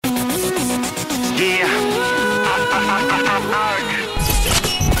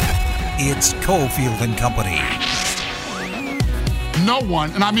It's Cofield and Company. No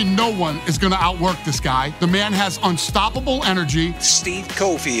one, and I mean no one, is going to outwork this guy. The man has unstoppable energy. Steve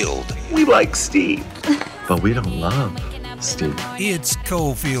Cofield. We like Steve, but we don't love Steve. It's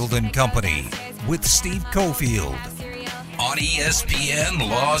Cofield and Company with Steve Cofield on ESPN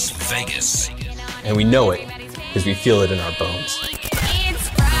Las Vegas. And we know it because we feel it in our bones. It's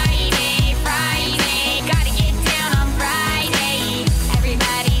Friday, gotta get down on Friday.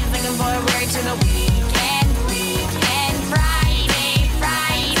 Everybody's looking forward to the weekend. Friday,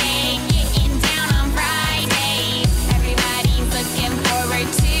 getting down on Friday. Everybody's looking forward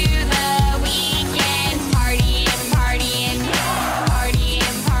to the weekend. Partying.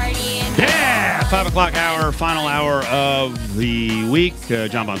 Yeah! 5 o'clock hour, final hour of the week.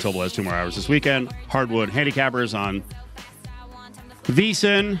 John Von Tobel has 2 more hours this weekend. Hardwood Handicappers on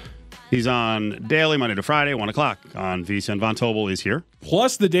VSiN. He's on daily, Monday to Friday, 1 o'clock on VSiN. Von Tobel is here.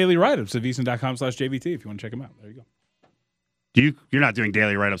 Plus the daily write-ups at vsin.com/JVT if you want to check them out. There you go. You're not doing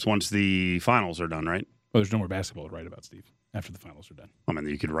daily write-ups once the finals are done, right? Well, there's no more basketball to write about, Steve, after the finals are done. I mean,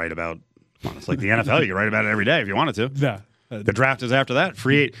 you could write about, well, it's like the NFL. You could write about it every day if you wanted to. Yeah. The draft is after that.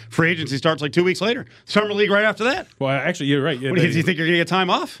 Free agency starts like 2 weeks later. Summer league right after that. Well, actually, you're right. Yeah, What, do you think you're going to get time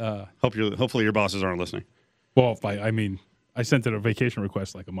off? Hopefully your bosses aren't listening. Well, I sent in a vacation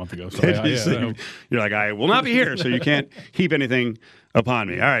request like a month ago. So You're like, I will not be here, so you can't heap anything upon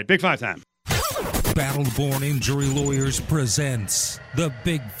me. All right, Big Five time. Battle-Born Injury Lawyers presents the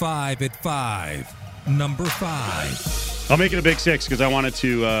Big Five at 5. Number 5. I'll make it a Big Six because I wanted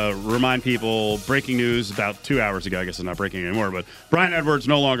to remind people, breaking news about 2 hours ago. I guess it's not breaking anymore, but Brian Edwards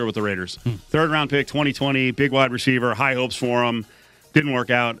no longer with the Raiders. 3rd-round pick, 2020, big wide receiver, high hopes for him. Didn't work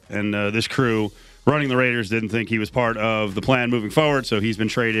out, and this crew running the Raiders didn't think he was part of the plan moving forward, so he's been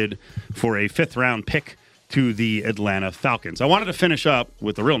traded for a 5th-round pick to the Atlanta Falcons. I wanted to finish up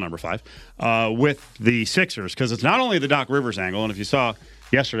with the real number 5, with the Sixers, because it's not only the Doc Rivers angle, and if you saw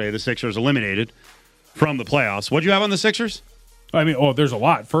yesterday, the Sixers eliminated from the playoffs. What'd you have on the Sixers? I mean, there's a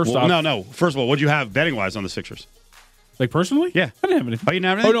lot. First off. No. First of all, what'd you have betting-wise on the Sixers? Like personally? Yeah. I didn't have anything. Oh, you didn't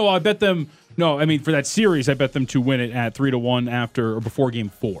have anything? Oh, no, I bet them. No, I mean, for that series, I bet them to win it at 3-1 after or before game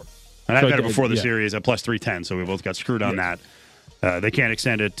 4. And I bet it before the series at plus 310, so we both got screwed on that. They can't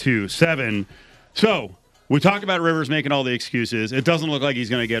extend it to 7. So, we talked about Rivers making all the excuses. It doesn't look like he's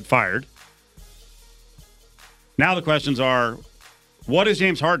going to get fired. Now the questions are, what is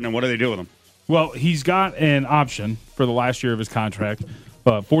James Harden and what do they do with him? Well, he's got an option for the last year of his contract,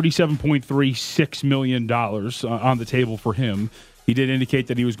 $47.36 million on the table for him. He did indicate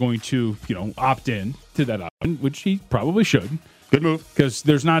that he was going to, opt in to that option, which he probably should. Good move. Because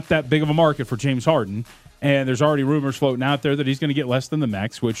there's not that big of a market for James Harden, and there's already rumors floating out there that he's going to get less than the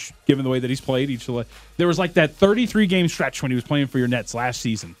max, which, given the way that he's played, there was like that 33-game stretch when he was playing for your Nets last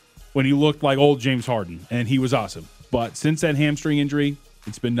season when he looked like old James Harden, and he was awesome. But since that hamstring injury,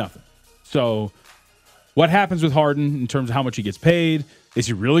 it's been nothing. So what happens with Harden in terms of how much he gets paid? Is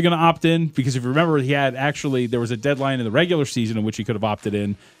he really going to opt in? Because if you remember, there was a deadline in the regular season in which he could have opted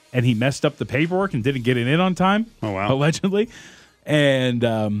in, and he messed up the paperwork and didn't get it in on time, allegedly. And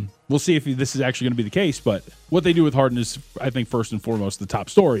we'll see if this is actually going to be the case. But what they do with Harden is, I think, first and foremost, the top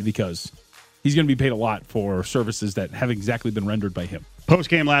story because he's going to be paid a lot for services that haven't exactly been rendered by him.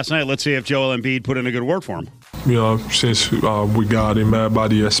 Post-game last night, let's see if Joel Embiid put in a good word for him. Since we got him,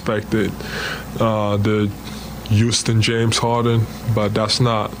 everybody expected the Houston James Harden, but that's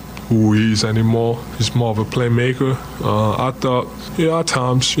not who he is anymore. He's more of a playmaker. I thought, at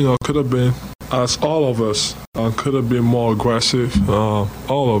times, could have been, as all of us, could have been more aggressive.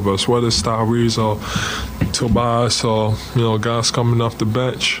 All of us, whether it's Tyrese or Tobias or, guys coming off the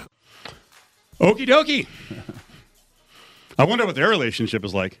bench. Okie dokie. I wonder what their relationship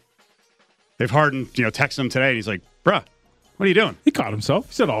is like. If Harden, texts him today and he's like, bruh, what are you doing? He caught himself.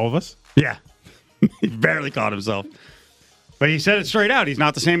 He said all of us. Yeah. He barely caught himself. But he said it straight out. He's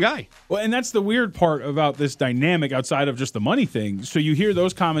not the same guy. Well, and that's the weird part about this dynamic outside of just the money thing. So you hear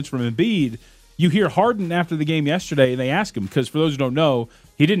those comments from Embiid. You hear Harden after the game yesterday, and they ask him, because for those who don't know,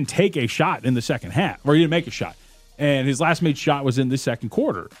 he didn't take a shot in the second half, or he didn't make a shot. And his last made shot was in the second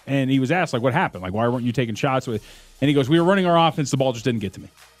quarter. And he was asked, what happened? Why weren't you taking shots? And he goes, we were running our offense. The ball just didn't get to me.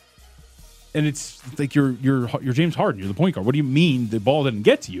 And it's like you're James Harden. You're the point guard. What do you mean the ball didn't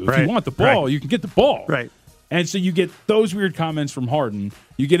get to you? If you want the ball, you can get the ball. Right. And so you get those weird comments from Harden.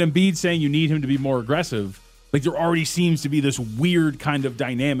 You get Embiid saying you need him to be more aggressive. Like there already seems to be this weird kind of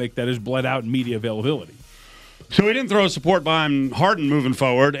dynamic that has bled out in media availability. So he didn't throw support behind Harden moving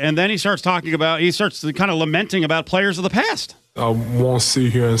forward, and then he starts kind of lamenting about players of the past. I won't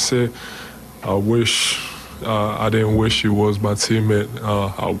sit here and say I wish I didn't wish he was my teammate.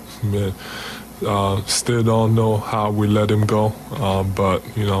 Still don't know how we let him go, but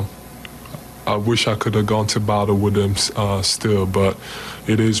I wish I could have gone to battle with him still, but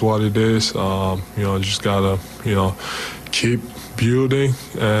it is what it is. Just gotta keep building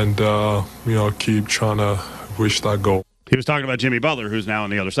and keep trying to reach that goal. He was talking about Jimmy Butler, who's now on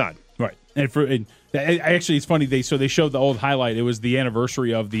the other side. Right. And actually, it's funny. They showed the old highlight. It was the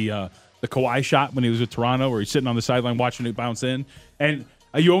anniversary of the Kawhi shot when he was with Toronto, where he's sitting on the sideline watching it bounce in. And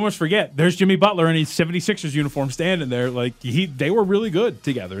you almost forget, there's Jimmy Butler in his 76ers uniform standing there. Like, they were really good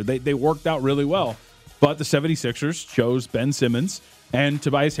together. They worked out really well. But the 76ers chose Ben Simmons and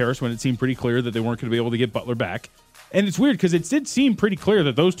Tobias Harris when it seemed pretty clear that they weren't going to be able to get Butler back. And it's weird because it did seem pretty clear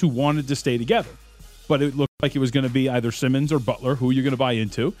that those two wanted to stay together. But it looked like it was going to be either Simmons or Butler, who you're going to buy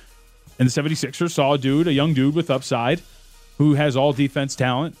into. And the 76ers saw a young dude with upside, who has all defense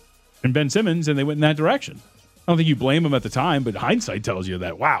talent, and Ben Simmons, and they went in that direction. I don't think you blame him at the time, but hindsight tells you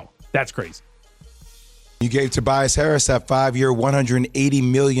that, wow, that's crazy. You gave Tobias Harris that 5-year,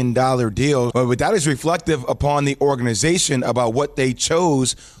 $180 million deal, but that is reflective upon the organization about what they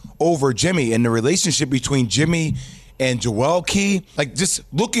chose over Jimmy and the relationship between Jimmy and Joel Key. Like, just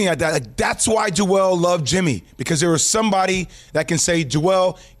looking at that, like, that's why Joel loved Jimmy, because there was somebody that can say,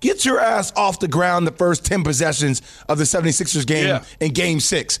 Joel, get your ass off the ground the first 10 possessions of the 76ers game in Game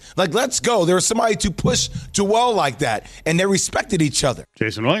 6. Like, let's go. There was somebody to push Joel like that, and they respected each other.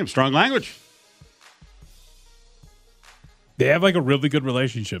 Jason Williams, strong language. They have, like, a really good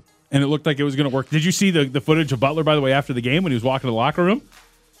relationship, and it looked like it was going to work. Did you see the footage of Butler, by the way, after the game when he was walking to the locker room,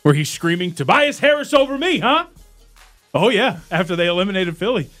 where he's screaming, Tobias Harris over me, huh? Oh, yeah, after they eliminated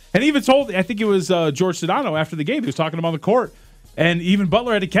Philly. And he even told, I think it was George Sedano after the game, he was talking to him on the court, and even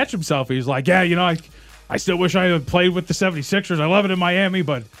Butler had to catch himself. He was like, yeah, I still wish I had played with the 76ers. I love it in Miami,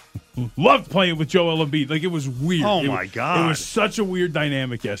 but loved playing with Joel Embiid. Like, it was weird. Oh, my God. It was such a weird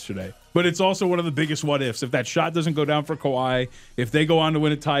dynamic yesterday. But it's also one of the biggest what-ifs. If that shot doesn't go down for Kawhi, if they go on to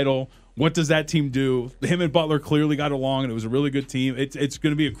win a title, what does that team do? Him and Butler clearly got along, and it was a really good team. It's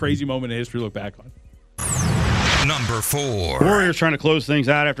going to be a crazy moment in history to look back on. Number 4. Warriors trying to close things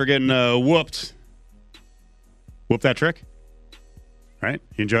out after getting whooped. Whoop that trick? Right?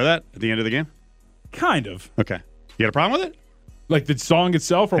 You enjoy that at the end of the game? Kind of. Okay. You got a problem with it? Like the song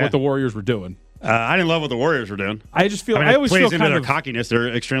itself or what the Warriors were doing? I didn't love what the Warriors were doing. I just feel I always plays feel into kind their of cockiness. They're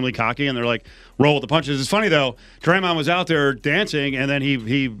extremely cocky, and they're like roll with the punches. It's funny though. Draymond was out there dancing, and then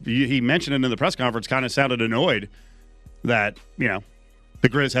he mentioned it in the press conference. Kind of sounded annoyed that the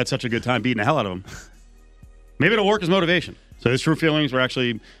Grizz had such a good time beating the hell out of him. Maybe it'll work as motivation. So his true feelings were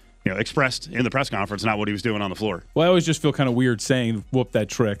actually expressed in the press conference, not what he was doing on the floor. Well, I always just feel kind of weird saying "whoop that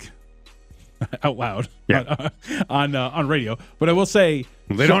trick" out loud on radio. But I will say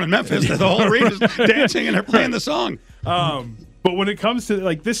they don't in Memphis. The whole arena's dancing and they're playing the song. But when it comes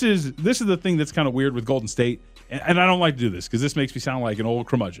to this is the thing that's kind of weird with Golden State, and I don't like to do this because this makes me sound like an old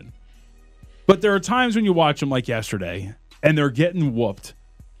curmudgeon. But there are times when you watch them like yesterday, and they're getting whooped,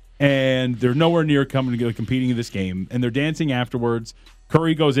 and they're nowhere near competing in this game, and they're dancing afterwards.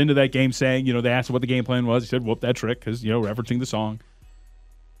 Curry goes into that game saying, they asked what the game plan was. He said, whoop that trick, because, referencing the song.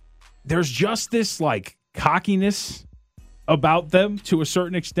 There's just this, like, cockiness about them to a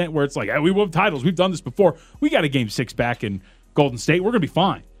certain extent where it's like, hey, we won titles. We've done this before. We got a Game 6 back in Golden State. We're going to be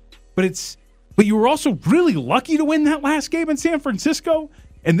fine. But you were also really lucky to win that last game in San Francisco,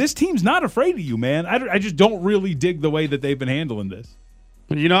 and this team's not afraid of you, man. I just don't really dig the way that they've been handling this.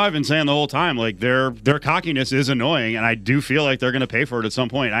 I've been saying the whole time, like, their cockiness is annoying, and I do feel like they're going to pay for it at some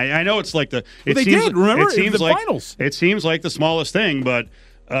point. I know it's like the finals. It seems like the smallest thing, but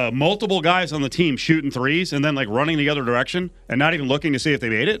multiple guys on the team shooting threes and then like running the other direction and not even looking to see if they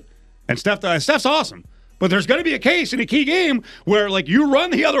made it. And Steph's awesome, but there's going to be a case in a key game where like you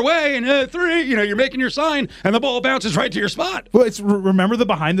run the other way and three, you're making your sign and the ball bounces right to your spot. Well, remember the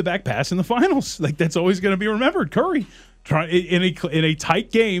behind the back pass in the finals. Like that's always going to be remembered. Curry. In a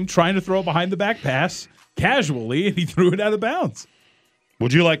tight game, trying to throw a behind-the-back pass casually, and he threw it out of bounds.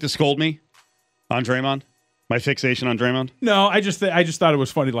 Would you like to scold me on Draymond? My fixation on Draymond? No, I just thought it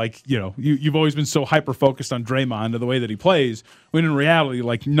was funny. Like, you've always been so hyper-focused on Draymond and the way that he plays, when in reality,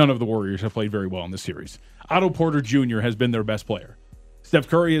 like, none of the Warriors have played very well in this series. Otto Porter Jr. has been their best player. Steph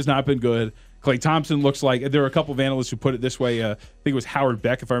Curry has not been good. Klay Thompson looks like – there are a couple of analysts who put it this way. I think it was Howard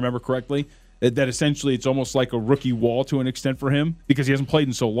Beck, if I remember correctly. That essentially it's almost like a rookie wall to an extent for him because he hasn't played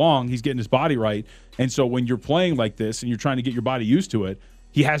in so long. He's getting his body right. And so when you're playing like this and you're trying to get your body used to it,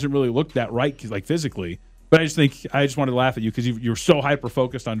 he hasn't really looked that right, like physically. But I just wanted to laugh at you because you were so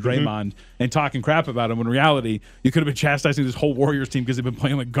hyper-focused on Draymond and talking crap about him when in reality you could have been chastising this whole Warriors team because they've been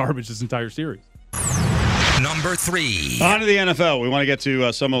playing like garbage this entire series. Number 3. On to the NFL. We want to get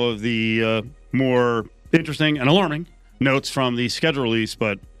to some of the more interesting and alarming notes from the schedule release,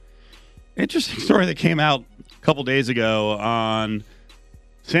 but interesting story that came out a couple days ago on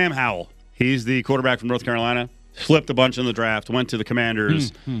Sam Howell. He's the quarterback from North Carolina. Slipped a bunch in the draft, went to the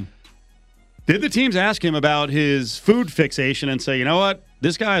Commanders. Did the teams ask him about his food fixation and say, you know what,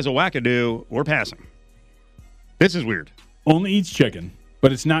 this guy is a wackadoo, we're passing? This is weird. Only eats chicken,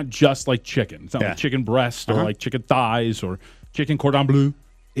 but it's not just like chicken. It's not like chicken breast or like chicken thighs or chicken cordon bleu.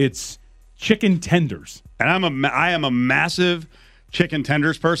 It's chicken tenders. And I am a massive chicken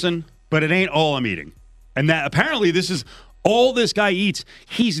tenders person, but it ain't all I'm eating. And that apparently this is all this guy eats.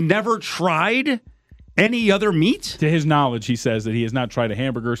 He's never tried any other meat? To his knowledge, he says that he has not tried a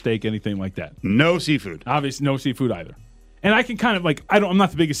hamburger, steak, anything like that. No seafood. Obviously, no seafood either. And I can kind of I'm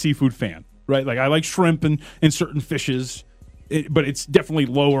not the biggest seafood fan, right? Like I like shrimp and certain fishes, but it's definitely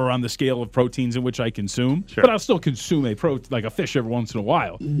lower on the scale of proteins in which I consume. Sure. But I'll still consume a fish every once in a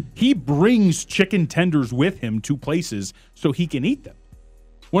while. He brings chicken tenders with him to places so he can eat them.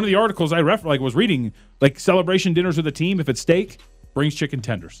 One of the articles I was reading, like celebration dinners with a team, if it's steak, brings chicken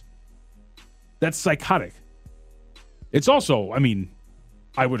tenders. That's psychotic. It's also,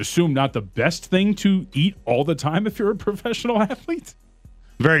 I would assume not the best thing to eat all the time if you're a professional athlete.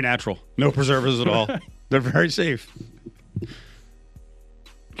 Very natural. No preservatives at all. They're very safe.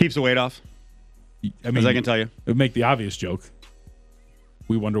 Keeps the weight off, as I can tell you. It would make the obvious joke.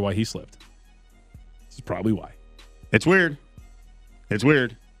 We wonder why he slipped. This is probably why. It's weird. It's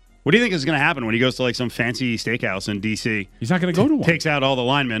weird. What do you think is going to happen when he goes to some fancy steakhouse in D.C.? He's not going to go to one. Takes out all the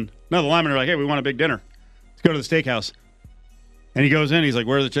linemen. No, the linemen are like, hey, we want a big dinner. Let's go to the steakhouse. And he goes in. He's like,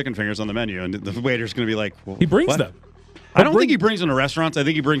 where are the chicken fingers on the menu? And the waiter's going to be like, well, he brings what? them. I don't think he brings them to restaurants. I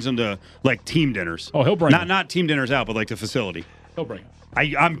think he brings them to team dinners. Oh, he'll bring them. Not team dinners out, but the facility. He'll bring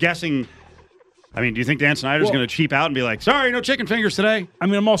them. I'm guessing. Do you think Dan Snyder's going to cheap out and be like, sorry, no chicken fingers today?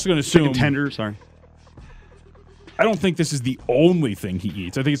 I'm also going to assume chicken tenders. Sorry. I don't think this is the only thing he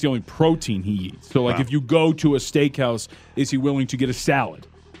eats. I think it's the only protein he eats. So, if you go to a steakhouse, is he willing to get a salad?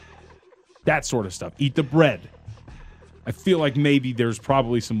 That sort of stuff. Eat the bread. I feel like maybe there's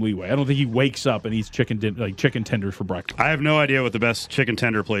probably some leeway. I don't think he wakes up and eats chicken tenders for breakfast. I have no idea what the best chicken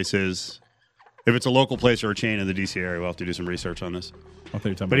tender place is. If it's a local place or a chain in the D.C. area, we'll have to do some research on this.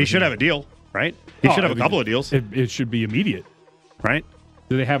 But he should have a deal, right? He should have a couple of deals. It should be immediate. Right?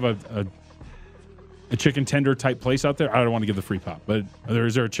 Do they have a chicken tender type place out there? I don't want to give the free pop, but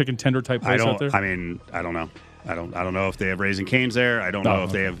is there a chicken tender type place out there? I don't know. I don't know if they have Raising Cane's there. I don't know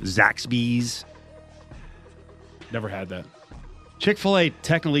if they have Zaxby's. Never had that. Chick-fil-A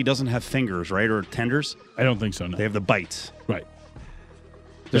technically doesn't have fingers, right? Or tenders? I don't think so, no. They have the bites. Right.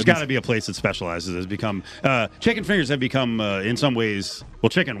 There's got to be a place that specializes. Has become chicken fingers have become in some ways. Well,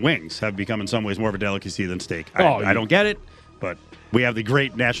 chicken wings have become in some ways more of a delicacy than steak. I don't get it, but we have the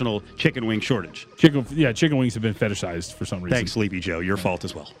great national chicken wing shortage. Chicken wings have been fetishized for some reason. Thanks, Sleepy Joe. Your fault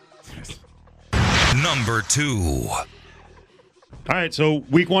as well. Number 2. All right, so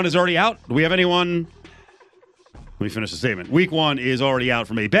week 1 is already out. Do we have anyone? Let me finish the statement. Week 1 is already out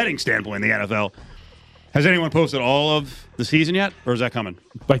from a betting standpoint in the NFL. Has anyone posted all of the season yet, or is that coming?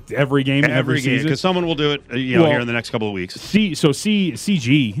 Like every game, every season? Because someone will do it here in the next couple of weeks.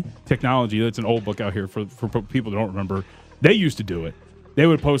 CG Technology, that's an old book out here for people that don't remember. They used to do it. They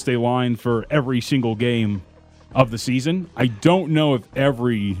would post a line for every single game of the season. I don't know if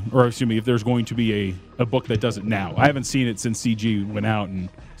if there's going to be a book that does it now. I haven't seen it since CG went out and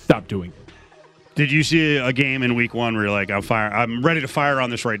stopped doing it. Did you see a game in week 1 where you're like, I'm ready to fire on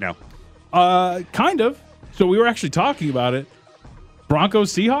this right now? Kind of. So we were actually talking about it.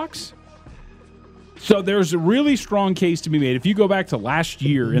 Broncos Seahawks. So there's a really strong case to be made. If you go back to last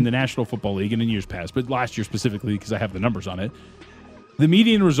year in the National Football League and in years past, but last year specifically because I have the numbers on it, the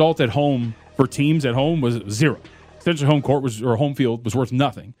median result at home for teams at home was 0. Essentially, home field was worth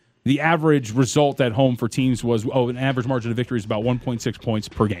nothing. The average result at home for teams was an average margin of victory is about 1.6 points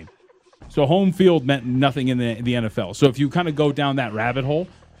per game. So home field meant nothing in the NFL. So if you kind of go down that rabbit hole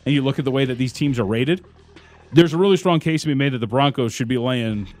and you look at the way that these teams are rated, there's a really strong case to be made that the Broncos should be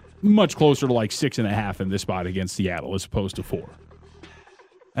laying much closer to 6.5 in this spot against Seattle as opposed to 4.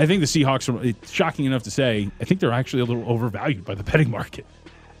 I think the Seahawks are, it's shocking enough to say, I think they're actually a little overvalued by the betting market.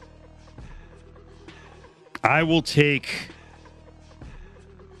 I will take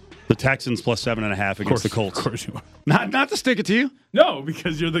The Texans plus 7.5 against the Colts. Of course you are. Not to stick it to you. No,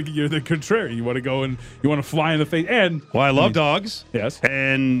 because you're the contrary. You want to go and you want to fly in the face. And Well, I love dogs. Yes.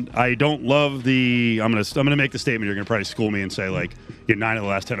 And I don't love the. I'm gonna make the statement. You're gonna probably school me and say like, 9 of the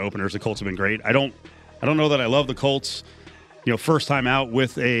last 10 openers, the Colts have been great. I don't know that I love the Colts. First time out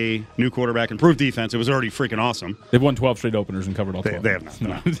with a new quarterback, improved defense. It was already freaking awesome. They've won 12 straight openers and covered all 12. They have not.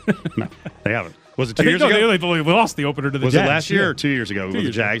 No. No, they haven't. Was it 2 years ago? They've only lost the opener to the Was Jags. it last year Yeah. or 2 years ago with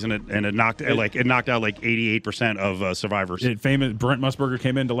the Jags, and it knocked out like 88% of survivors. Famous Brent Musburger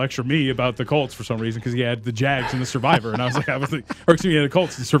came in to lecture me about the Colts for some reason because he had the Jags and the Survivor, and I was like, he had the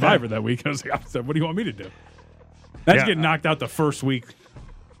Colts and Survivor that week. I was like, what do you want me to do? That's getting knocked out the first week.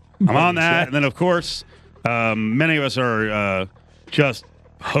 I'm on that, and then of course, many of us are just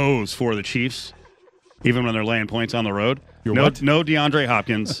hose for the Chiefs, even when they're laying points on the road. No DeAndre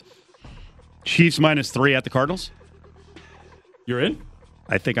Hopkins. Chiefs -3 at the Cardinals. You're in?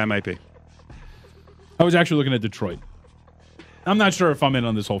 I think I might be. I was actually looking at Detroit. I'm not sure if I'm in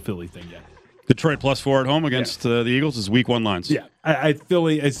on this whole Philly thing yet. Detroit +4 at home against the Eagles is week 1 lines. Yeah, I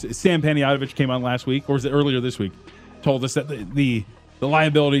Philly. Sam Panayotovich came on last week, or was it earlier this week? Told us that the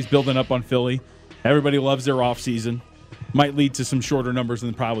liabilities building up on Philly. Everybody loves their offseason. Might lead to some shorter numbers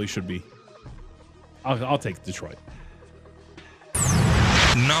than probably should be. I'll take Detroit.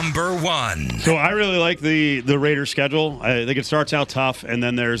 Number 1. So I really like the Raiders schedule. I think it starts out tough, and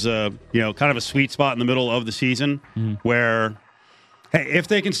then there's a kind of a sweet spot in the middle of the season where, hey, if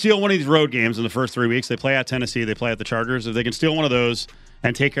they can steal one of these road games in the first 3 weeks, they play at Tennessee, they play at the Chargers. If they can steal one of those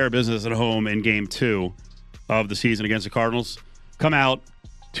and take care of business at home in Game 2 of the season against the Cardinals, come out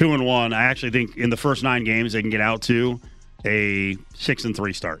 2-1. I actually think in the first 9 games they can get out to a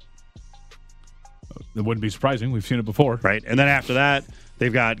 6-3 start. It wouldn't be surprising. We've seen it before. Right. And then after that,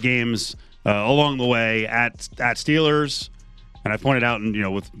 they've got games along the way at Steelers. And I pointed out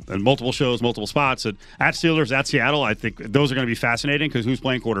in multiple shows, multiple spots, that at Steelers, at Seattle, I think those are going to be fascinating because who's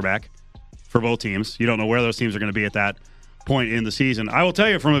playing quarterback for both teams? You don't know where those teams are going to be at that point in the season. I will tell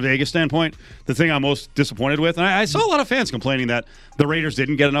you from a Vegas standpoint, the thing I'm most disappointed with, and I saw a lot of fans complaining that the Raiders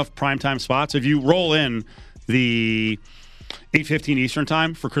didn't get enough primetime spots. If you roll in the 8:15 Eastern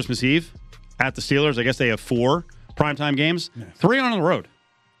time for Christmas Eve at the Steelers, I guess they have 4 primetime games, 3 on the road.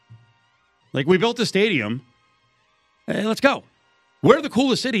 Like, we built a stadium. Hey, let's go. We're the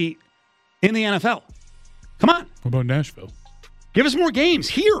coolest city in the NFL. Come on. What about Nashville? Give us more games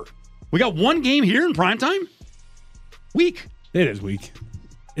here. We got 1 game here in primetime? Weak. It is weak.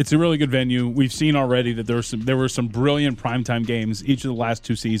 It's a really good venue. We've seen already that there were some brilliant primetime games each of the last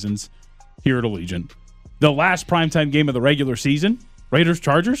 2 seasons here at Allegiant. The last primetime game of the regular season,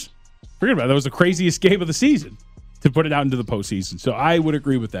 Raiders-Chargers, forget about it. That was the craziest game of the season to put it out into the postseason. So I would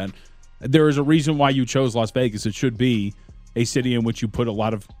agree with that. There is a reason why you chose Las Vegas. It should be a city in which you put a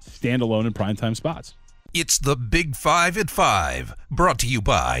lot of standalone and primetime spots. It's the Big 5 at 5, brought to you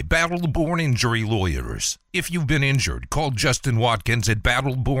by Battle-Born Injury Lawyers. If you've been injured, call Justin Watkins at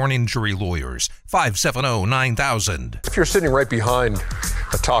Battle-Born Injury Lawyers, 570-9000. If you're sitting right behind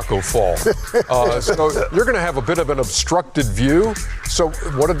a Taco Fall, so you're going to have a bit of an obstructed view. So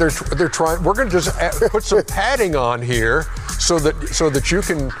what are they're trying? We're going to just put some padding on here so that you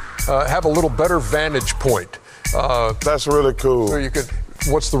can have a little better vantage point. That's really cool. So you could.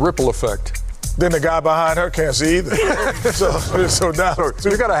 What's the ripple effect? Then the guy behind her can't see either. so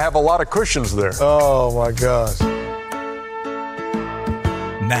you got to have a lot of cushions there. Oh my gosh.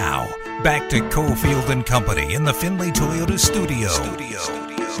 Now, back to Cofield and Company in the Findlay Toyota studio.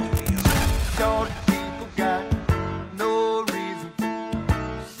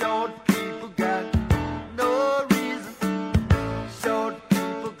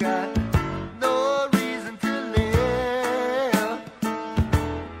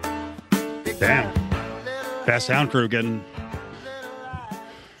 Damn. Fast sound crew getting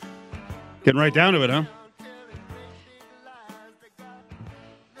right down to it, huh?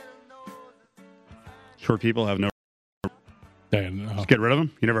 Short people have no. Just get rid of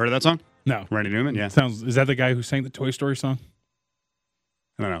them. You never heard of that song? No. Randy Newman, yeah. Is that the guy who sang the Toy Story song?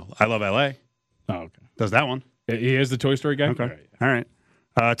 I don't know. I Love L.A. Oh, okay. Does that one. He is the Toy Story guy? Okay. All right.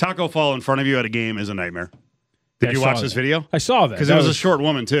 Taco Fall in front of you at a game is a nightmare. Did you watch this video? I saw that. Because it was a short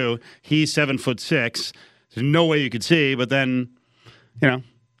woman, too. He's 7'6". There's no way you could see, but then,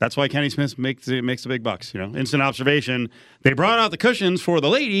 that's why Kenny Smith makes the big bucks. Instant observation. They brought out the cushions for the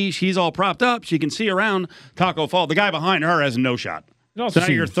lady. She's all propped up. She can see around Taco Fall. The guy behind her has no shot. So now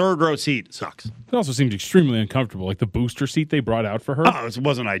your third row seat sucks. It also seemed extremely uncomfortable. Like the booster seat they brought out for her. Oh, it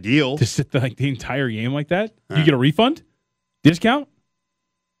wasn't ideal. To sit the entire game like that? Do you get a refund? Discount?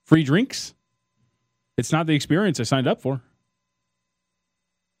 Free drinks? It's not the experience I signed up for.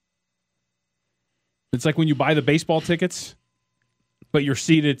 It's like when you buy the baseball tickets, but your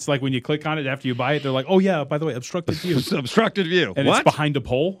seat, it's like when you click on it after you buy it, they're like, oh, yeah, by the way, obstructed view. Obstructed view. And what? It's behind a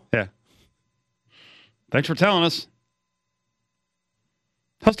pole. Yeah. Thanks for telling us.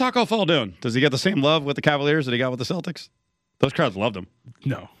 How's Taco Fall doing? Does he get the same love with the Cavaliers that he got with the Celtics? Those crowds loved him.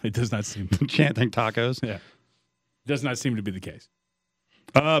 No, it does not seem. Chanting tacos. Yeah. Does not seem to be the case.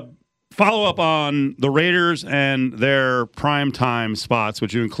 Follow up on the Raiders and their primetime spots,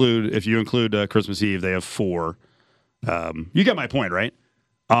 which if you include Christmas Eve, they have 4. You get my point, right?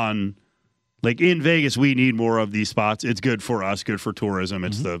 In Vegas, we need more of these spots. It's good for us, good for tourism.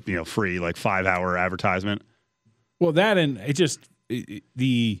 It's the free 5-hour advertisement. Well, that and it just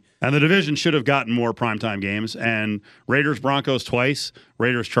the division should have gotten more primetime games. And Raiders Broncos twice,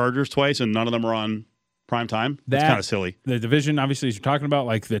 Raiders Chargers twice, and none of them are on primetime. That's kind of silly. The division, obviously, as you're talking about,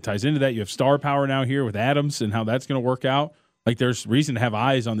 that ties into that. You have star power now here with Adams and how that's going to work out. There's reason to have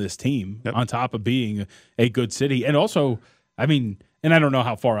eyes on this team on top of being a good city. And also, and I don't know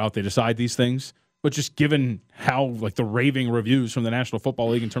how far out they decide these things, but just given how, the raving reviews from the National Football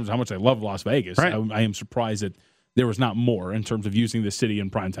League in terms of how much they love Las Vegas, right. I am surprised that there was not more in terms of using the city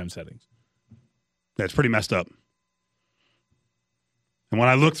in primetime settings. That's pretty messed up. And when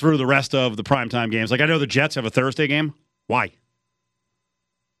I look through the rest of the primetime games, I know the Jets have a Thursday game. Why?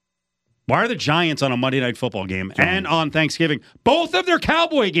 Why are the Giants on a Monday Night Football game and on Thanksgiving? Both of their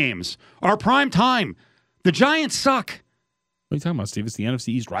Cowboy games are prime time. The Giants suck. What are you talking about, Steve? It's the NFC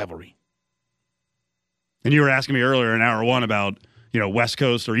East rivalry. And you were asking me earlier in hour 1 about, West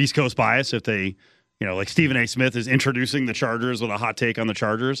Coast or East Coast bias if they, Stephen A. Smith is introducing the Chargers with a hot take on the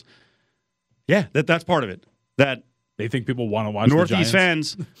Chargers. Yeah, that's part of it. That they think people want to watch Northeast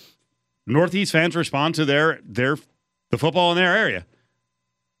fans. Northeast fans respond to the football in their area.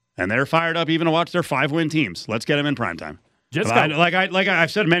 And they're fired up even to watch their 5-win teams. Let's get them in primetime.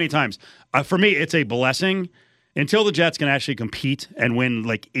 I've said many times, for me, it's a blessing. Until the Jets can actually compete and win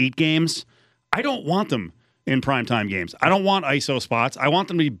 8 games, I don't want them in primetime games. I don't want ISO spots. I want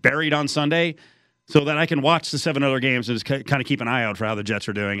them to be buried on Sunday so that I can watch the 7 other games and just kind of keep an eye out for how the Jets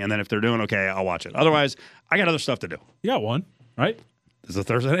are doing. And then if they're doing okay, I'll watch it. Otherwise, I got other stuff to do. You got one, right? It's a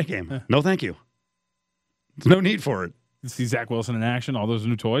Thursday night game. No, thank you. There's no need for it. See Zach Wilson in action, all those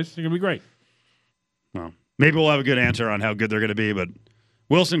new toys. They're going to be great. Well, maybe we'll have a good answer on how good they're going to be, but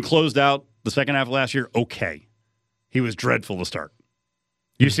Wilson closed out the second half of last year okay. He was dreadful to start.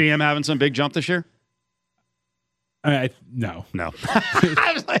 You see him having some big jump this year? No.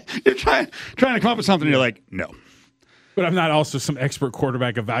 I was you're trying to come up with something, and you're like, no. But I'm not also some expert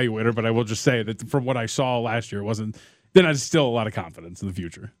quarterback evaluator, but I will just say that from what I saw last year, then I still a lot of confidence in the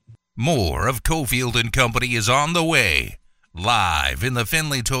future. More of Cofield and Company is on the way, live in the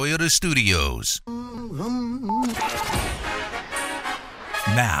Findlay Toyota studios.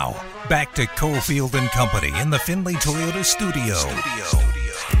 Now, back to Cofield and Company in the Findlay Toyota studio.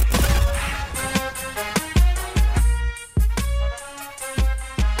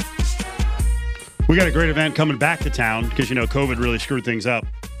 We got a great event coming back to town because, COVID really screwed things up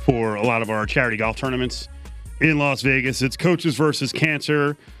for a lot of our charity golf tournaments in Las Vegas. It's Coaches versus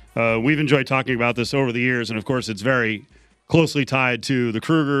Cancer. We've enjoyed talking about this over the years, and of course, it's very closely tied to the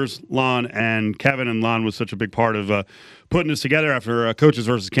Krugers, Lon, and Kevin. And Lon was such a big part of putting this together after Coaches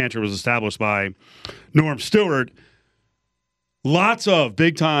versus Cancer was established by Norm Stewart. Lots of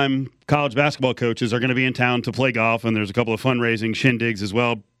big-time college basketball coaches are going to be in town to play golf, and there's a couple of fundraising shindigs as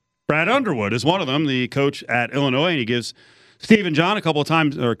well. Brad Underwood is one of them, the coach at Illinois, and he gives Steve and John a couple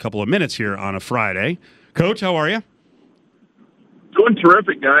of minutes here on a Friday. Coach, how are you? Doing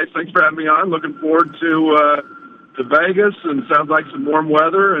terrific, guys. Thanks for having me on. Looking forward to Vegas, and sounds like some warm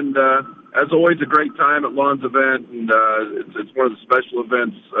weather. And as always, a great time at Lon's event, and it's one of the special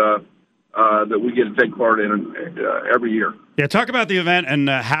events that we get to take part in every year. Yeah, talk about the event and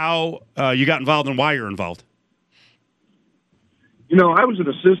how you got involved and why you're involved. I was an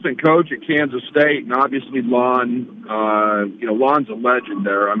assistant coach at Kansas State, and obviously Lon, Lon's a legend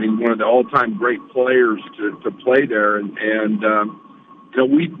there. I mean, one of the all-time great players to play there, and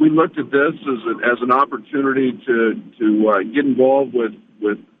we looked at this as an opportunity to get involved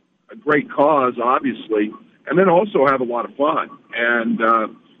with a great cause, obviously, and then also have a lot of fun. And a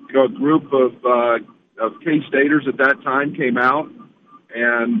group of K-Staters at that time came out,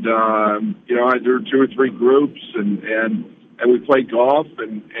 and there were 2 or 3 groups, and we played golf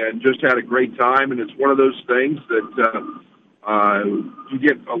and just had a great time. And it's one of those things that you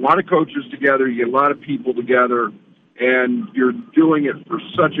get a lot of coaches together, you get a lot of people together, and you're doing it for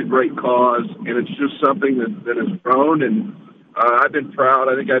such a great cause. And it's just something that has grown. And I've been proud.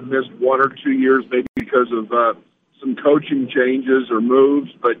 I think I've missed 1 or 2 years maybe because of some coaching changes or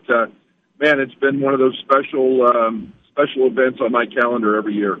moves. But man, it's been one of those special events on my calendar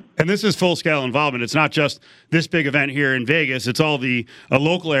every year. And this is full-scale involvement. It's not just this big event here in Vegas. It's all the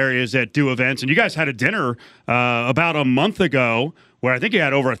local areas that do events. And you guys had a dinner about a month ago where I think you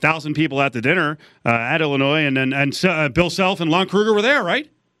had over 1,000 people at the dinner at Illinois, and Bill Self and Lon Kruger were there, right?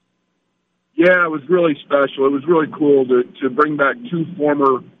 Yeah, it was really special. It was really cool to bring back two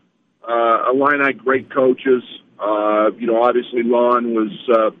former Illini great coaches. Obviously Lon was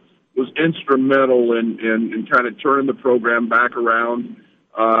instrumental in kind of turning the program back around.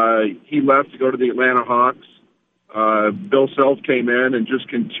 He left to go to the Atlanta Hawks. Bill Self came in and just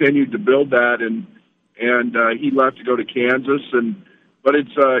continued to build that, and he left to go to Kansas. But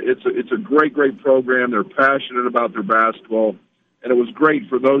it's a great program. They're passionate about their basketball, and it was great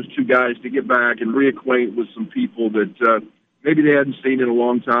for those two guys to get back and reacquaint with some people that maybe they hadn't seen in a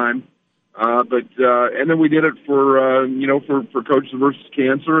long time. And then we did it for Coaches versus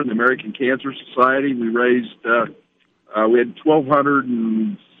Cancer and the American Cancer Society. We raised, we had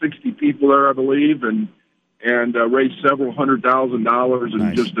 1,260 people there, I believe, and raised several $100,000, and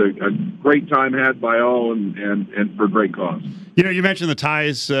nice. Just a great time had by all, and for a great cause. You mentioned the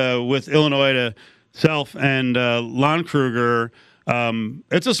ties with Illinois to Self and Lon Kruger.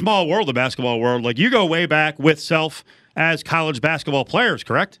 It's a small world, the basketball world. Like, you go way back with Self as college basketball players,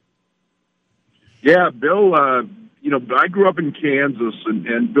 correct? Yeah, Bill, I grew up in Kansas,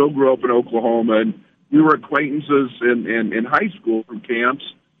 and Bill grew up in Oklahoma, and we were acquaintances in high school from camps.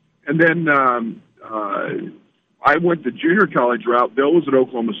 And then I went the junior college route. Bill was at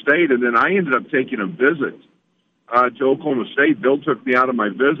Oklahoma State, and then I ended up taking a visit to Oklahoma State. Bill took me out on my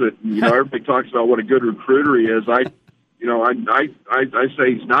visit, and, everybody talks about what a good recruiter he is. I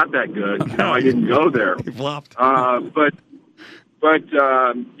say he's not that good. I didn't go there. He flopped. But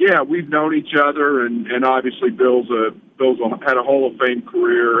yeah, we've known each other, and obviously Bill's had a Hall of Fame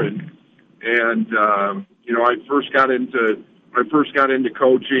career, and I first got into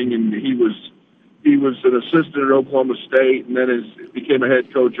coaching, and he was an assistant at Oklahoma State, and then became a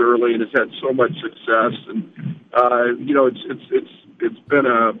head coach early, and has had so much success, and it's been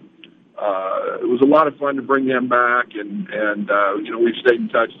it was a lot of fun to bring them back, and we've stayed in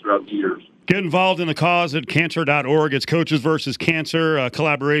touch throughout the years. Get involved in the cause at cancer.org. It's Coaches versus Cancer, a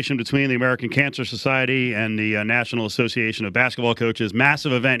collaboration between the American Cancer Society and the National Association of Basketball Coaches.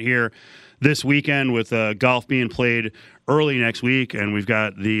 Massive event here this weekend with golf being played early next week, and we've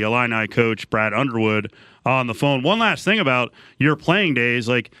got the Illini coach, Brad Underwood, on the phone. One last thing about your playing days,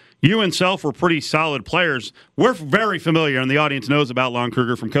 like, you and Self were pretty solid players. We're very familiar, and the audience knows about Lon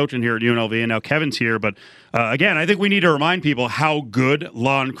Kruger from coaching here at UNLV, and now Kevin's here. But, again, I think we need to remind people how good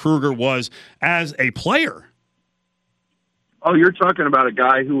Lon Kruger was as a player. Oh, you're talking about a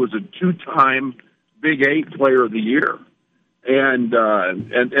guy who was a two-time Big 8 Player of the Year. And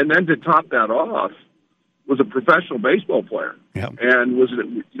then to top that off, was a professional baseball player. Yep. And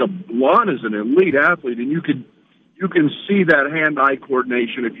Lon is an elite athlete, and you can see that hand-eye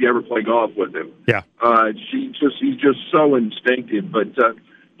coordination if you ever play golf with him. Yeah. He's just so instinctive. But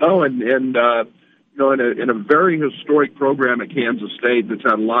in a very historic program at Kansas State that's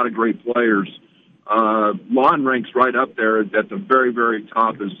had a lot of great players, Lon ranks right up there at the very, very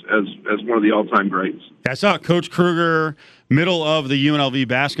top as one of the all-time greats. I saw Coach Kruger, middle of the UNLV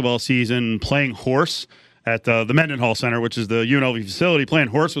basketball season, playing horse at the Mendenhall Center, which is the UNLV facility, playing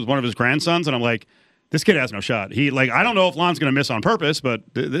horse with one of his grandsons, and I'm like, this kid has no shot. I don't know if Lon's going to miss on purpose, but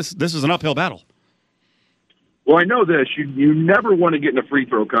this is an uphill battle. Well, I know this. You never want to get in a free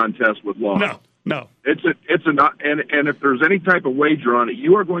throw contest with Lon. No. And if there's any type of wager on it,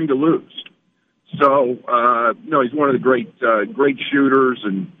 you are going to lose. So, he's one of the great shooters,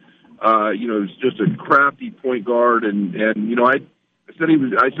 and he's just a crafty point guard. And I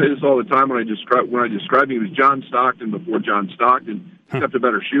say this all the time when I describe him. He was John Stockton before John Stockton, except a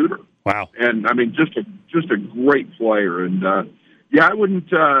better shooter. Wow. And I mean, just a great player. And I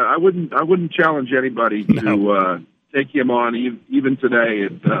wouldn't challenge anybody to take him on even today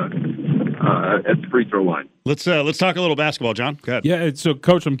at the free throw line. Let's talk a little basketball, John. Go ahead. Yeah, so,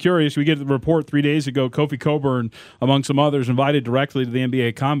 Coach, I'm curious. We get the report 3 days ago, Kofi Cockburn, among some others, invited directly to the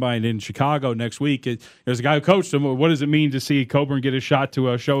NBA Combine in Chicago next week. There's a guy who coached him. What does it mean to see Cockburn get a shot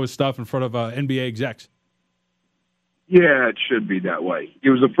to show his stuff in front of NBA execs? Yeah, it should be that way. He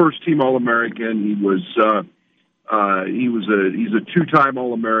was a first-team All-American. He's a two-time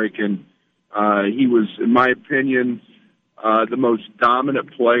All-American. He was, in my opinion, the most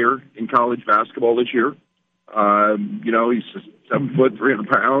dominant player in college basketball this year. He's 7 foot, 300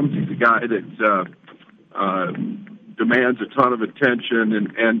 pounds. He's a guy that demands a ton of attention,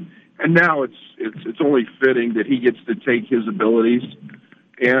 and now it's only fitting that he gets to take his abilities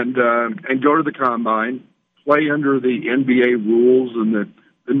and go to the combine, play under the NBA rules and the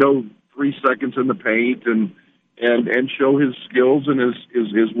no 3 seconds in the paint, and show his skills and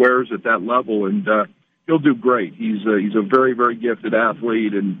his wares at that level, and he'll do great. He's a very, very gifted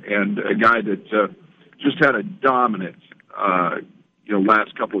athlete and a guy that just had a dominant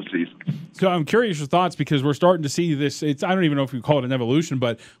last couple of seasons. So I'm curious your thoughts, because we're starting to see this. I don't even know if we call it an evolution,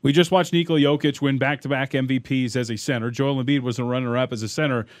 but we just watched Nikola Jokic win back-to-back MVPs as a center. Joel Embiid was a runner-up as a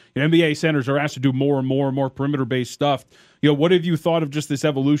center. NBA centers are asked to do more and more perimeter-based stuff. What have you thought of just this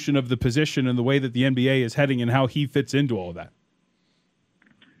evolution of the position and the way that the NBA is heading and how he fits into all of that?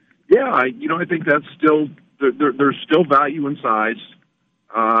 Yeah, I think that's still there's still value in size.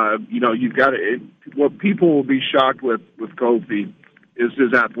 You've got to. What people will be shocked with Kofi is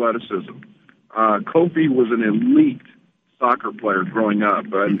his athleticism. Kofi was an elite soccer player growing up,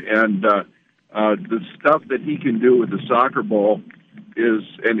 and the stuff that he can do with the soccer ball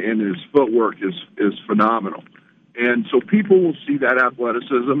and his footwork is phenomenal. And so people will see that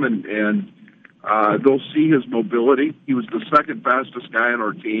athleticism, and they'll see his mobility. He was the second fastest guy on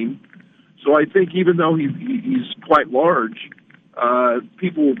our team. So I think even though he's quite large,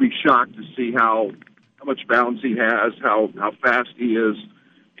 people will be shocked to see how much balance he has, how fast he is,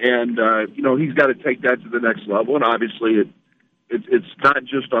 and he's got to take that to the next level. And obviously, it's not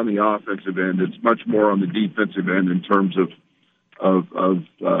just on the offensive end; it's much more on the defensive end in terms of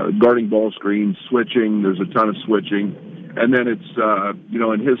guarding ball screens, switching. There's a ton of switching, and then it's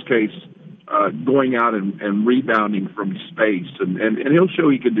in his case, going out and rebounding from space, and he'll show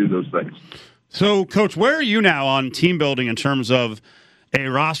he can do those things. So, Coach, where are you now on team building in terms of a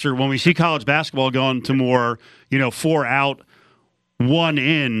roster when we see college basketball going to more, 4 out, 1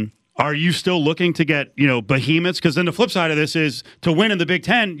 in? Are you still looking to get, behemoths? Because then the flip side of this is to win in the Big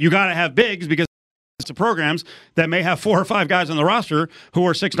Ten, you got to have bigs, because it's the programs that may have 4 or 5 guys on the roster who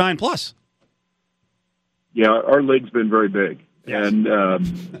are 6'9" plus. Yeah, our league's been very big. Yes. And,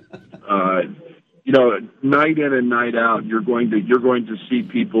 night in and night out, you're going to see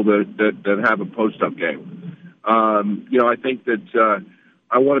people that have a post-up game. I think that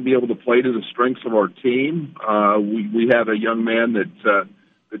I want to be able to play to the strengths of our team. We have a young man that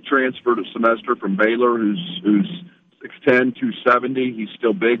transferred a semester from Baylor who's 6'10", 270. He's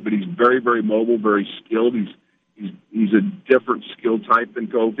still big, but he's very, very mobile, very skilled. He's a different skill type than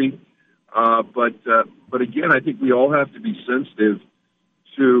Kofi. But again, I think we all have to be sensitive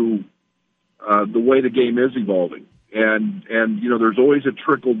to the way the game is evolving, and there's always a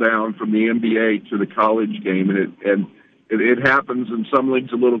trickle down from the NBA to the college game, and it happens in some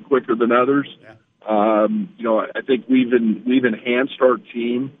leagues a little quicker than others. Yeah. I think we've enhanced our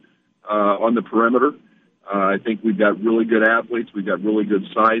team on the perimeter. I think we've got really good athletes. We've got really good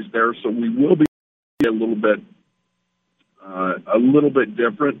size there, so we will be a little bit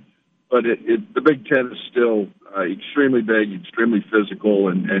different. But the Big Ten is still extremely big, extremely physical,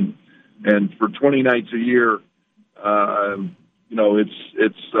 and for 20 nights a year,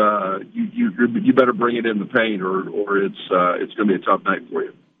 you better bring it in the paint, or it's going to be a tough night for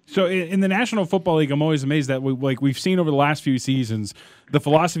you. So in the National Football League, I'm always amazed that we've seen over the last few seasons the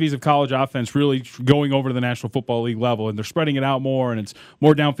philosophies of college offense really going over to the National Football League level, and they're spreading it out more, and it's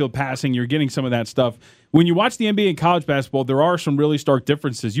more downfield passing. You're getting some of that stuff. When you watch the NBA and college basketball, there are some really stark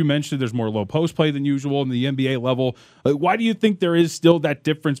differences. You mentioned there's more low post play than usual in the NBA level. Why do you think there is still that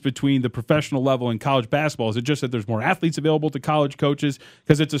difference between the professional level and college basketball? Is it just that there's more athletes available to college coaches?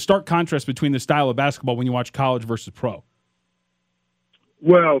 Because it's a stark contrast between the style of basketball when you watch college versus pro.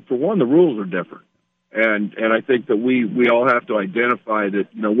 Well, for one, the rules are different. And I think that we all have to identify that,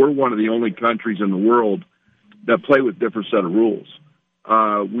 we're one of the only countries in the world that play with different set of rules.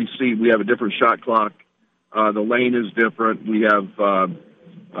 We have a different shot clock. The lane is different. We have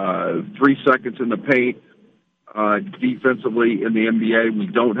 3 seconds in the paint. Defensively in the NBA, we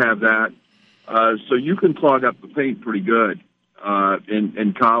don't have that. So you can clog up the paint pretty good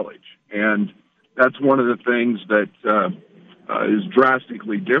in college. And that's one of the things that is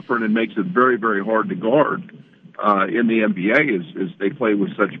drastically different and makes it very, very hard to guard in the NBA is they play with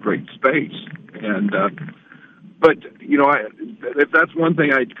such great space. And but if that's one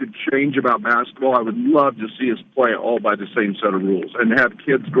thing I could change about basketball, I would love to see us play all by the same set of rules and have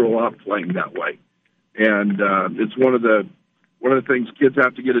kids grow up playing that way. And it's one of the things kids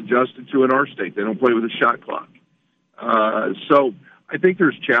have to get adjusted to in our state. They don't play with a shot clock. So I think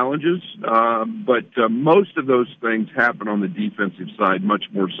there's challenges, but most of those things happen on the defensive side much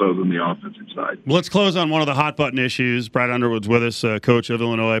more so than the offensive side. Well, let's close on one of the hot-button issues. Brad Underwood's with us, coach of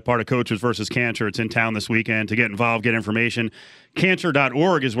Illinois, part of Coaches versus Cancer. It's in town this weekend. To get involved, get information,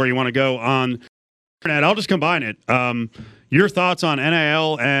 cancer.org is where you want to go on Ed, I'll just combine it. Your thoughts on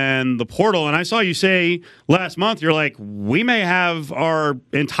NIL and the portal. And I saw you say last month, you're like, we may have our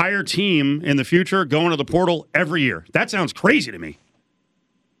entire team in the future going to the portal every year. That sounds crazy to me.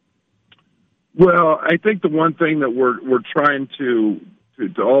 Well, I think the one thing that we're trying to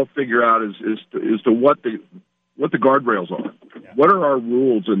all figure out is to what the guardrails are. Yeah. What are our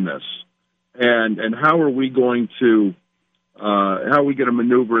rules in this, and how are we going to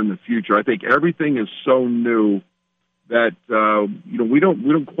maneuver in the future? I think everything is so new that we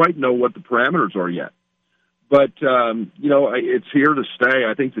don't quite know what the parameters are yet. But it's here to stay.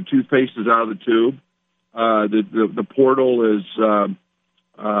 I think the toothpaste is out of the tube. The portal is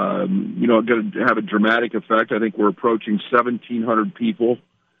going to have a dramatic effect. I think we're approaching 1,700 people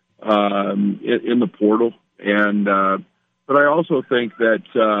in the portal, and but I also think that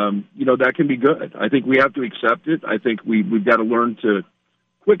that can be good. I think we have to accept it. I think we've got to learn to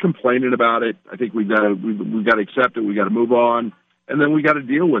quit complaining about it. I think we've got to accept it. We got to move on, and then we got to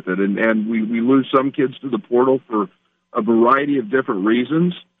deal with it. And we lose some kids to the portal for a variety of different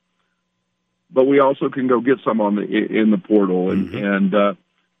reasons, but we also can go get some in the portal and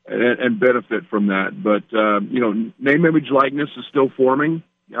benefit from that. But name, image, likeness is still forming,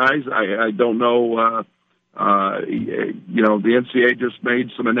 guys. I don't know. The NCAA just made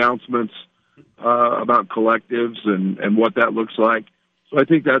some announcements about collectives and what that looks like. So I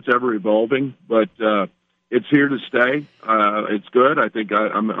think that's ever evolving, but it's here to stay. It's good. I think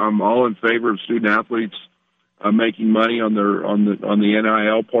I'm all in favor of student athletes making money on the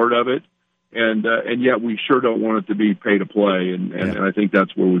NIL part of it, and yet we sure don't want it to be pay to play, and I think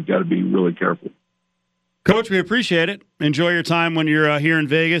that's where we've got to be really careful. Coach, we appreciate it. Enjoy your time when you're here in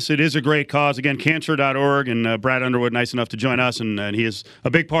Vegas. It is a great cause. Again, cancer.org, and Brad Underwood, nice enough to join us, and he is a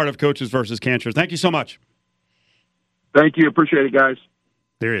big part of Coaches versus Cancer. Thank you so much. Thank you. Appreciate it, guys.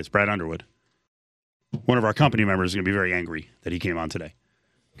 There he is, Brad Underwood. One of our company members is going to be very angry that he came on today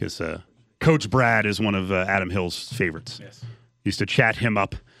because Coach Brad is one of Adam Hill's favorites. Yes. Used to chat him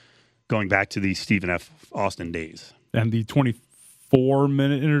up going back to the Stephen F. Austin days. And the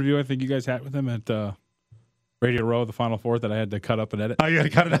 24-minute interview I think you guys had with him at Radio Row, the Final Four, that I had to cut up and edit. Oh, you had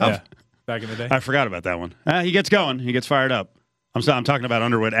to cut it up? Yeah, back in the day. I forgot about that one. He gets going. He gets fired up. I'm talking about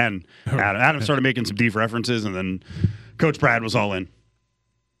Underwood and Adam. Adam started making some deep references, and then Coach Brad was all in.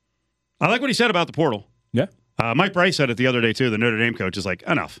 I like what he said about the portal. Yeah. Mike Bryce said it the other day, too. The Notre Dame coach is like,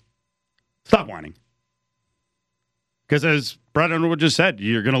 enough. Stop whining. Because as Brad Underwood just said,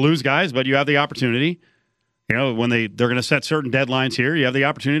 you're going to lose guys, but you have the opportunity. When they're going to set certain deadlines here, you have the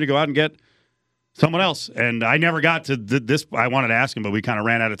opportunity to go out and get someone else. And I never got to this. I wanted to ask him, but we kind of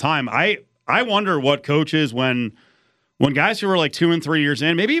ran out of time. I wonder what coaches, when guys who are like 2 and 3 years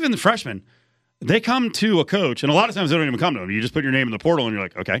in, maybe even the freshmen, they come to a coach, and a lot of times they don't even come to him. You just put your name in the portal, and you're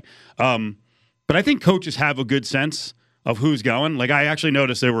like, okay. But I think coaches have a good sense of who's going. Like, I actually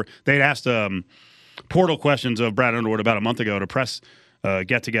noticed they'd asked portal questions of Brad Underwood about a month ago at a press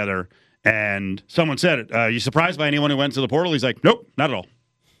get-together, and someone said, you surprised by anyone who went to the portal? He's like, nope, not at all.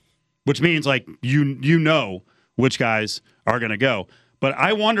 Which means, like, you know which guys are going to go. But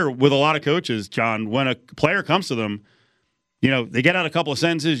I wonder, with a lot of coaches, John, when a player comes to them, they get out a couple of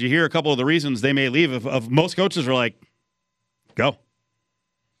sentences, you hear a couple of the reasons they may leave. If most coaches are like, go.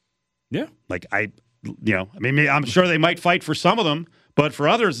 Yeah. Like, I'm sure they might fight for some of them, but for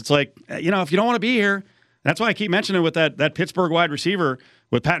others, it's like, if you don't want to be here, that's why I keep mentioning with that Pittsburgh wide receiver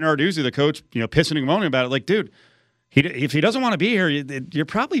with Pat Narduzzi, the coach, pissing and moaning about it. Like, dude, if he doesn't want to be here, you're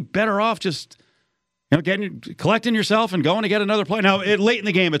probably better off just collecting yourself and going to get another play. Now, late in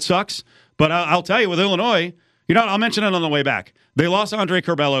the game, it sucks, but I'll tell you, with Illinois, I'll mention it on the way back. They lost Andre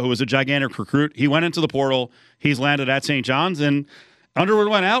Curbelo, who was a gigantic recruit. He went into the portal. He's landed at St. John's, and Underwood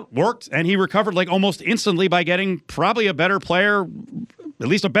went out, worked, and he recovered like almost instantly by getting probably a better player, at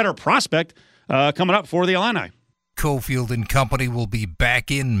least a better prospect, coming up for the Illini. Cofield and Company will be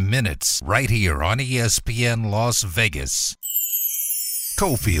back in minutes right here on ESPN Las Vegas.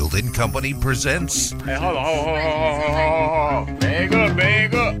 Cofield and Company presents. Hey, hold on.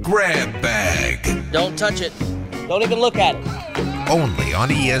 Bag up. Grab Bag. Don't touch it. Don't even look at it. Only on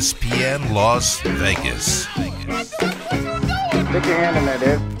ESPN Las Vegas. Stick your hand in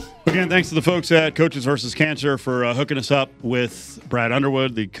there, dude. Again, thanks to the folks at Coaches versus Cancer for hooking us up with Brad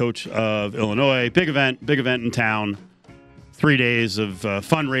Underwood, the coach of Illinois. Big event in town. 3 days of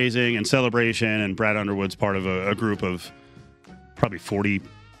fundraising and celebration, and Brad Underwood's part of a group of probably 40,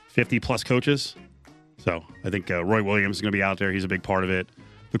 50-plus coaches. So I think Roy Williams is going to be out there. He's a big part of it.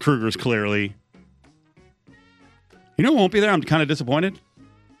 The Krugers, clearly. Who won't be there? I'm kind of disappointed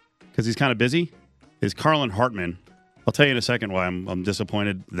because he's kind of busy. Is Carlin Hartman I'll tell you in a second why I'm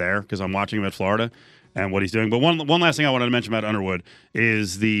disappointed there, because I'm watching him at Florida and what he's doing. But one last thing I wanted to mention about Underwood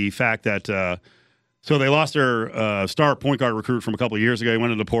is the fact that so they lost their star point guard recruit from a couple of years ago. He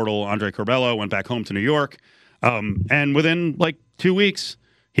went into the portal, Andre Corbello, went back home to New York. And within like 2 weeks,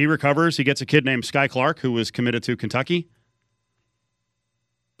 he recovers. He gets a kid named Sky Clark, who was committed to Kentucky.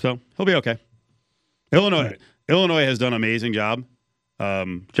 So he'll be okay. Illinois has done an amazing job.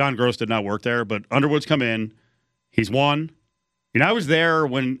 John Gross did not work there, but Underwood's come in. He's won. I was there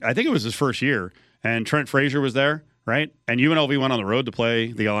when I think it was his first year, and Trent Frazier was there, right? And UNLV went on the road to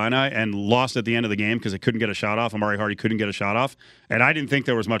play the Illini and lost at the end of the game because they couldn't get a shot off. Amari Hardy couldn't get a shot off, and I didn't think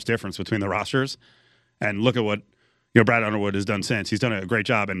there was much difference between the rosters. And look at what Brad Underwood has done since. He's done a great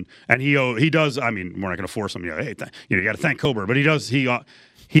job, and he does. I mean, we're not going to force him. Hey, you got to thank Coburn, but he does.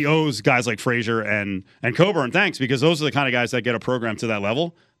 He owes guys like Frazier and Coburn thanks, because those are the kind of guys that get a program to that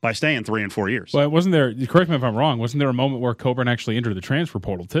level by staying 3 and 4 years. Well, wasn't there? Correct me if I'm wrong. Wasn't there a moment where Coburn actually entered the transfer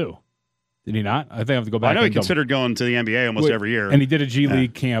portal too? Did he not? I think I have to go back. I know he considered going to the NBA almost every year, and he did a G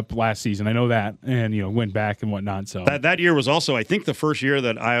League camp last season. I know that, and went back and whatnot. So that year was also, I think, the first year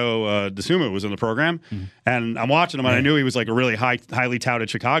that Io DeSumo was in the program, and I'm watching him, and I knew he was like a really highly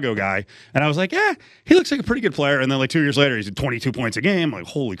touted Chicago guy, and I was like, yeah, he looks like a pretty good player. And then like 2 years later, he's at 22 points a game. Like,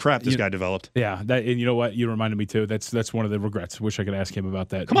 holy crap, this guy developed. Yeah, and you know what? You reminded me too. That's one of the regrets. Wish I could ask him about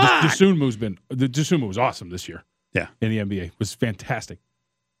that. Come on, DeSumo was awesome this year. Yeah, in the NBA, it was fantastic.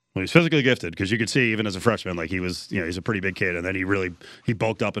 Well, he's physically gifted, because you could see even as a freshman, like he was, he's a pretty big kid, and then he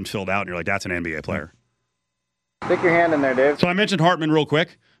bulked up and filled out, and you're like, that's an NBA player. Stick your hand in there, Dave. So I mentioned Hartman real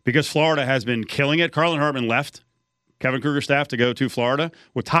quick because Florida has been killing it. Carlin Hartman left Kevin Kruger's staff to go to Florida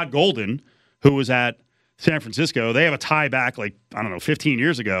with Todd Golden, who was at San Francisco. They have a tie back 15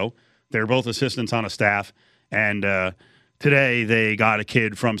 years ago. They were both assistants on a staff, and today they got a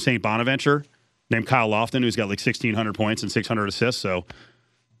kid from St. Bonaventure named Kyle Lofton, who's got like 1,600 points and 600 assists. So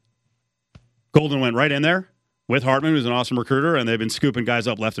Golden went right in there with Hartman, who's an awesome recruiter, and they've been scooping guys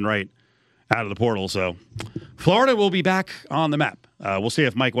up left and right out of the portal. So Florida will be back on the map. We'll see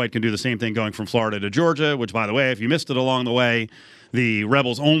if Mike White can do the same thing going from Florida to Georgia, which, by the way, if you missed it along the way, the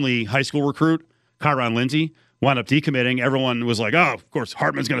Rebels' only high school recruit, Kyron Lindsey, wound up decommitting. Everyone was like, oh, of course,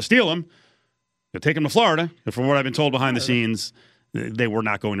 Hartman's going to steal him. They'll take him to Florida. And from what I've been told behind the scenes, they were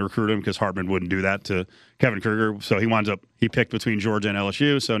not going to recruit him because Hartman wouldn't do that to Kevin Kruger. So he picked between Georgia and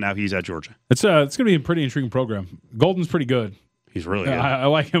LSU, so now he's at Georgia. It's going to be a pretty intriguing program. Golden's pretty good. He's really good. I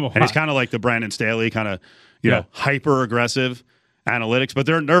like him a lot. And he's kind of like the Brandon Staley, kind of hyper-aggressive analytics. But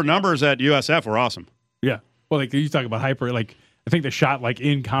their numbers at USF were awesome. Yeah. Well, like you talk about hyper, like I think they shot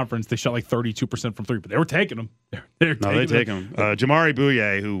in conference, they shot 32% from three, but they were taking them. They take them. Jamari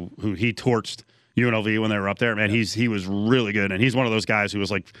Bouye, who he torched UNLV when they were up there, man, he was really good, and he's one of those guys who was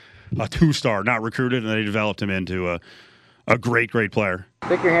like a 2-star, not recruited, and they developed him into a great player.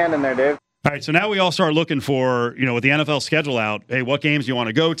 Stick your hand in there, Dave. All right, so now we all start looking for, with the NFL schedule out, hey, what games do you want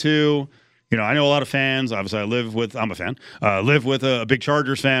to go to? I know a lot of fans. Obviously, I'm a fan. Live with a big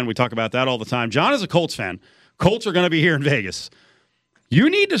Chargers fan. We talk about that all the time. John is a Colts fan. Colts are going to be here in Vegas. You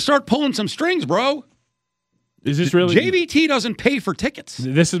need to start pulling some strings, bro. Is this really? JBT doesn't pay for tickets.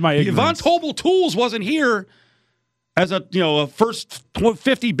 This is my ignorance. Von Tobel Tools wasn't here as a first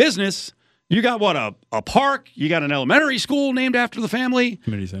 50 business. You got what, a park? You got an elementary school named after the family?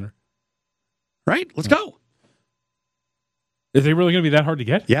 Community center. Right? Let's go. Is it really going to be that hard to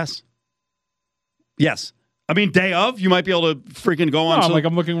get? Yes. I mean, day of, you might be able to freaking go on.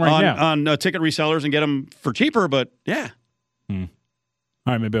 I'm looking right now on ticket resellers and get them for cheaper. But yeah. All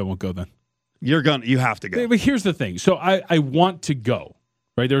right, maybe I won't go then. You have to go. But here's the thing. So I want to go,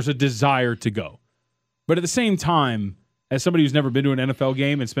 right? There's a desire to go. But at the same time, as somebody who's never been to an NFL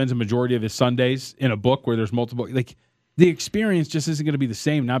game and spends a majority of his Sundays in a book where there's multiple, the experience just isn't going to be the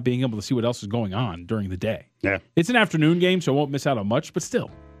same not being able to see what else is going on during the day. Yeah. It's an afternoon game, so I won't miss out on much, but still.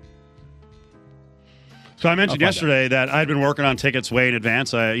 So I mentioned yesterday that I'd been working on tickets way in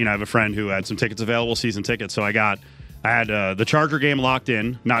advance. I have a friend who had some tickets available, season tickets. So I had the Charger game locked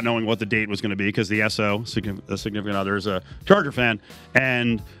in, not knowing what the date was going to be because the SO, a significant other, is a Charger fan.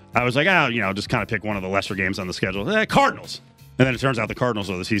 And I was like, just kind of pick one of the lesser games on the schedule. Cardinals. And then it turns out the Cardinals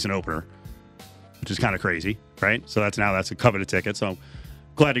are the season opener, which is kind of crazy, right? So that's a coveted ticket. So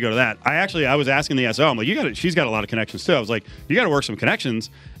glad to go to that. I was asking the SO, I'm like, she's got a lot of connections too. I was like, you got to work some connections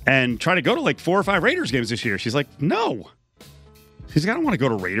and try to go to 4 or 5 Raiders games this year. She's like, no. She's like, I don't want to go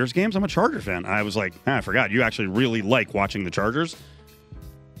to Raiders games. I'm a Charger fan. I was like, I forgot. You actually really like watching the Chargers.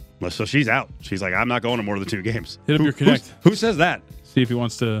 So she's out. She's like, I'm not going to more than 2 games. Hit up your connect. Who says that? See if he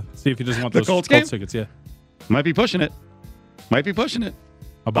doesn't want the those Colts tickets. Yeah, might be pushing it.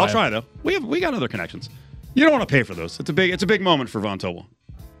 I'll try though. We got other connections. You don't want to pay for those. It's a big moment for Von Tobel.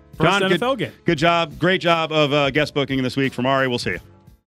 First John, NFL game. Good job. Great job of guest booking this week from Ari. We'll see you.